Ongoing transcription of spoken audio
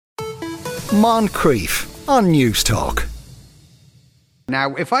Moncrief on News Talk.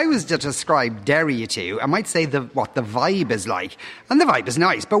 Now, if I was to describe Derry to you, I might say what the vibe is like. And the vibe is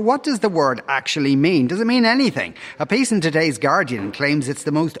nice, but what does the word actually mean? Does it mean anything? A piece in today's Guardian claims it's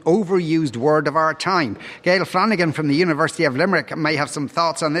the most overused word of our time. Gail Flanagan from the University of Limerick may have some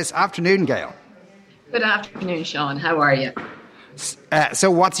thoughts on this. Afternoon, Gail. Good afternoon, Sean. How are you? So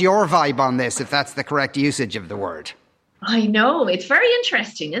what's your vibe on this, if that's the correct usage of the word? I know, it's very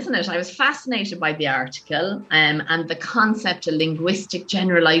interesting, isn't it? I was fascinated by the article and the concept of linguistic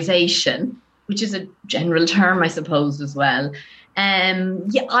generalization, which is a general term, I suppose, as well. I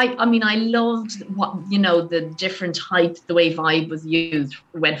loved the different types, the way vibe was used.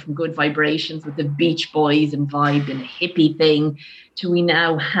 We went from good vibrations with the Beach Boys and vibe and a hippie thing to we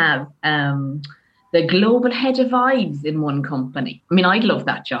now have the global head of vibes in one company. I mean, I'd love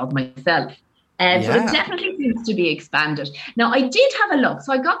that job myself. So it definitely seems to be expanded. Now, I did have a look,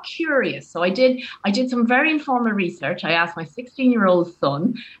 so I got curious. So I did some very informal research. I asked my 16-year-old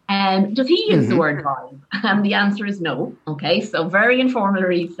son, does he use the word vibe? And the answer is no. Okay, so very informal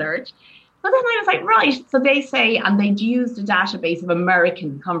research. But then I was like, right. So they say, and they'd used a database of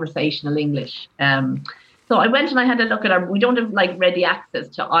American conversational English. So I went and I had a look at we don't have ready access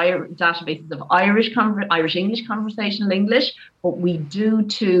to databases of Irish English conversational English, but we do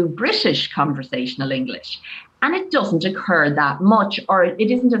to British conversational English. And it doesn't occur that much, or it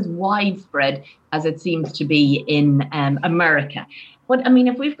isn't as widespread as it seems to be in America. But I mean,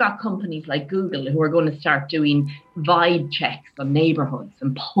 if we've got companies like Google who are going to start doing vibe checks on neighborhoods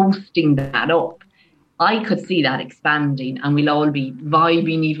and posting that up, I could see that expanding and we'll all be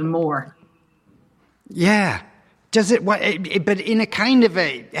vibing even more. Yeah. Does it? But in a kind of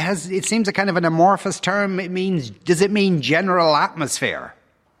it seems a kind of an amorphous term. Does it mean general atmosphere?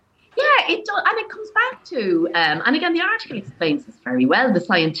 Yeah, it does, and it comes back to, and again, the article explains this very well, the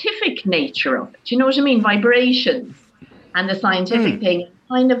scientific nature of it. You know what I mean? Vibrations and the scientific thing.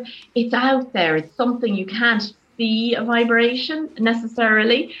 Kind of, it's out there. It's something you can't see a vibration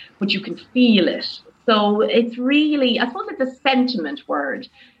necessarily, but you can feel it. So it's really, I suppose, it's a sentiment word.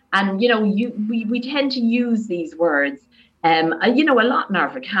 And, we tend to use these words, a lot in our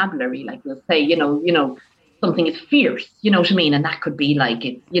vocabulary, like we'll say, something is fierce, you know what I mean? And that could be like,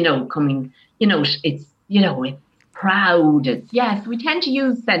 it's, coming, it's proud. So we tend to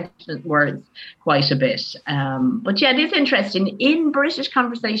use sentiment words quite a bit. But yeah, it is interesting. In British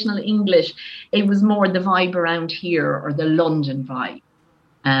conversational English, it was more the vibe around here or the London vibe.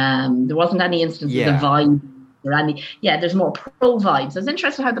 There wasn't any instance of the vibe. There's more pro vibes. I was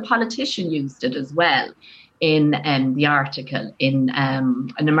interested how the politician used it as well in the article, in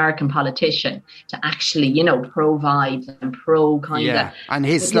an American politician to actually, pro vibes and pro kind of. Yeah, and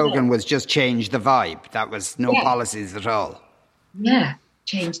his slogan was just change the vibe. That was no policies at all. Yeah,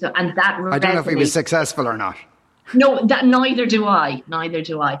 change the, and that resonates. I don't know if he was successful or not. No, neither do I.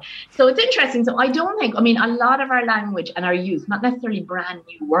 So it's interesting. So I don't think, a lot of our language and our use, not necessarily brand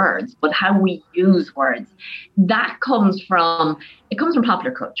new words, but how we use words, that comes from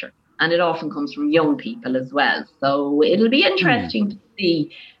popular culture. And it often comes from young people as well. So it'll be interesting to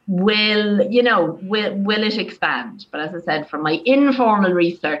see, will it expand? But as I said, from my informal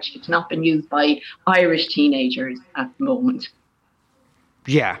research, it's not been used by Irish teenagers at the moment.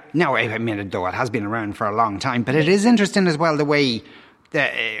 Yeah, no, though it has been around for a long time, but it is interesting as well the way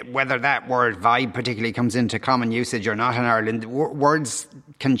that whether that word vibe particularly comes into common usage or not in Ireland. Words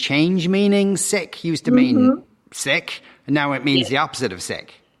can change meaning. Sick used to mean sick, and now it means the opposite of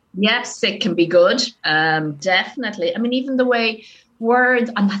sick. Yes, sick can be good, definitely. Even the way words,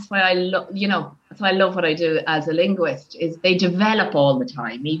 and that's why I love, that's why I love what I do as a linguist, is they develop all the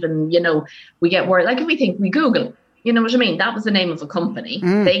time. Even, we get words, like if we think we Google. You know what I mean? That was the name of a company.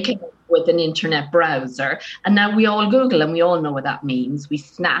 They came up with an internet browser. And now we all Google and we all know what that means. We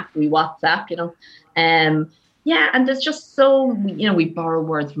Snap, we WhatsApp, and there's just so, we borrow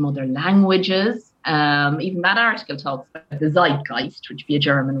words from other languages. Even that article talks about the zeitgeist, which would be a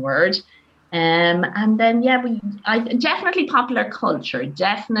German word. And then, definitely popular culture.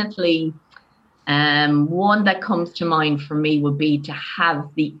 Definitely one that comes to mind for me would be to have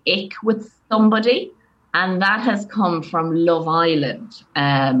the ick with somebody. And that has come from Love Island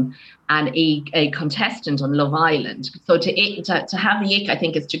and a contestant on Love Island. So to have the ick, I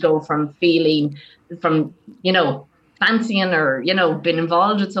think, is to go from feeling, fancying or, been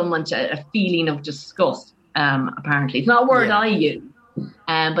involved with someone to a feeling of disgust, apparently. It's not a word I use,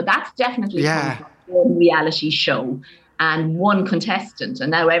 but that's definitely come from one reality show and one contestant.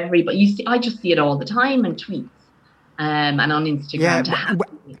 And now everybody, I just see it all the time in tweets and on Instagram.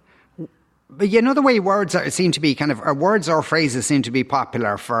 But you know the way words seem to be words or phrases seem to be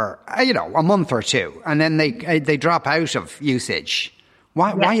popular for, a month or two, and then they drop out of usage.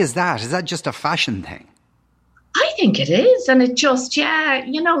 Why is that? Is that just a fashion thing? I think it is. And it just,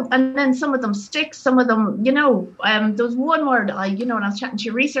 and then some of them stick, some of them, there was one word and I was chatting to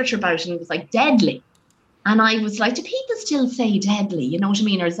a researcher about it, and it was like deadly. And I was like, do people still say deadly? You know what I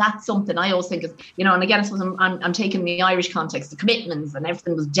mean? Or is that something I always think is, and again, I suppose I'm taking the Irish context, the commitments and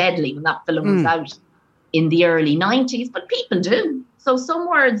everything was deadly when that film was out in the early 90s, but people do. So some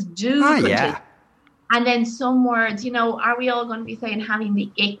words do. And then some words, are we all going to be saying having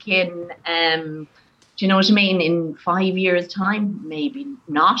the ick in, do you know what I mean? In 5 years' time, maybe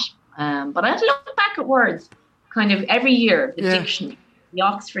not. But I have to look back at words kind of every year, the dictionary. The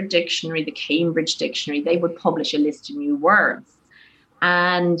Oxford Dictionary, the Cambridge Dictionary, they would publish a list of new words.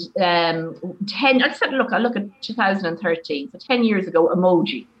 And I look at 2013. So 10 years ago,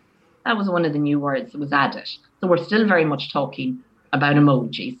 emoji. That was one of the new words that was added. So we're still very much talking about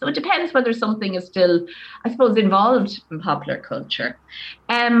emojis. So it depends whether something is still, I suppose, involved in popular culture.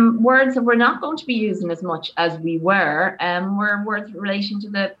 Words that we're not going to be using as much as we were words relating to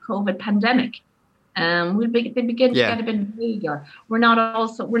the COVID pandemic. They begin to get a bit vaguer. We're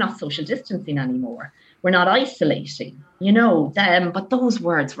not social distancing anymore. We're not isolating, but those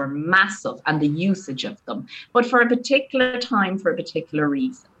words were massive, and the usage of them, but for a particular time, for a particular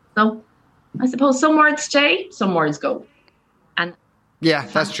reason. So I suppose some words stay, some words go. And yeah,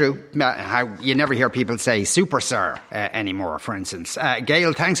 that's true. How you never hear people say super sir anymore, for instance.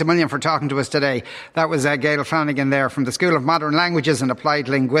 Gail, thanks a million for talking to us today. That was Gail Flanagan there from the School of Modern Languages and Applied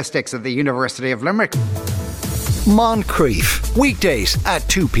Linguistics at the University of Limerick. Moncrief, weekdays at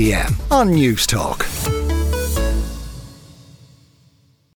 2 p.m. on News Talk.